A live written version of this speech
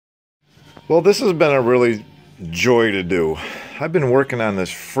Well, this has been a really joy to do. I've been working on this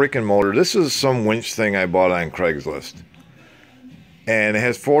freaking motor. This is some winch thing I bought on Craigslist. And it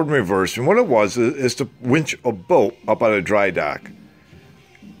has forward and reverse. And what it was is to winch a boat up at a dry dock.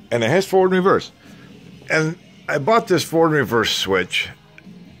 And it has forward and reverse. And I bought this forward and reverse switch.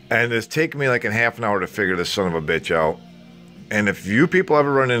 And it's taken me like a half an hour to figure this son of a bitch out. And if you people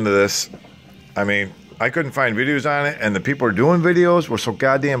ever run into this, I mean, I couldn't find videos on it, and the people who are doing videos were so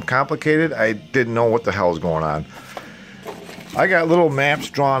goddamn complicated, I didn't know what the hell was going on. I got little maps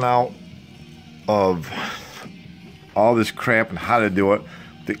drawn out of all this crap and how to do it.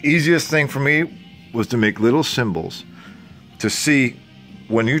 The easiest thing for me was to make little symbols to see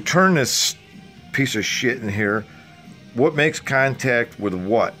when you turn this piece of shit in here, what makes contact with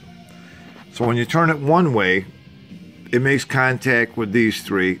what. So when you turn it one way, it makes contact with these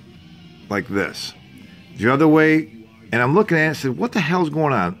three like this. The other way, and I'm looking at it and said, what the hell's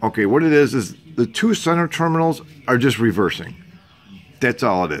going on? Okay, what it is the two center terminals are just reversing. That's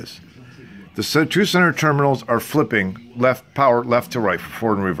all it is. The two center terminals are flipping power left to right,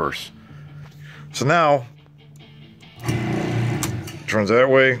 forward and reverse. So now, turns that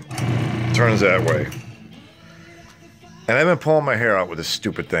way, turns that way. And I've been pulling my hair out with this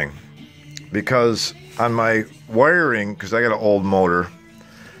stupid thing. Because on my wiring, because I got an old motor,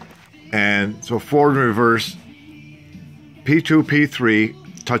 and so forward and reverse, P2,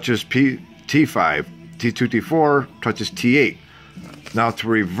 P3 touches T5, T2, T4 touches T8. Now to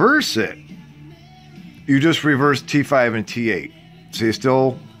reverse it, you just reverse T5 and T8. So you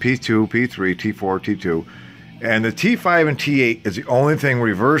still P2, P3, T4, T2. And the T5 and T8 is the only thing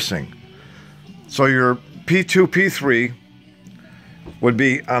reversing. So your P2, P3 would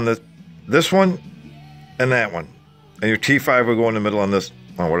be on this one and that one. And your T5 would go in the middle on this.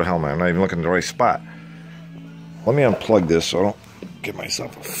 Oh, what the hell, man? I'm not even looking in the right spot. Let me unplug this so I don't give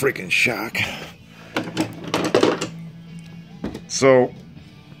myself a freaking shock. So,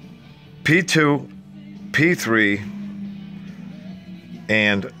 P2, P3,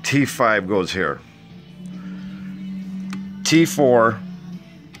 and T5 goes here. T4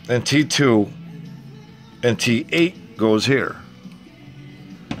 and T2 and T8 goes here.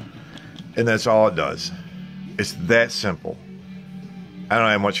 And that's all it does. It's that simple. I don't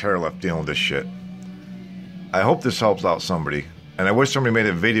have much hair left dealing with this shit. I hope this helps out somebody. And I wish somebody made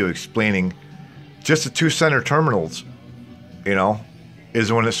a video explaining just the two center terminals, you know, is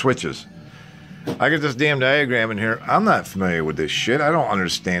when it switches. I get this damn diagram in here. I'm not familiar with this shit. I don't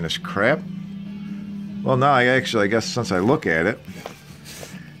understand this crap. Well, now I guess since I look at it,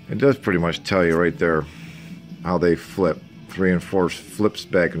 it does pretty much tell you right there how they flip. 3 and 4 flips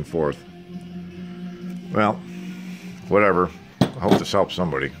back and forth. Well, whatever. I hope this helps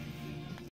somebody.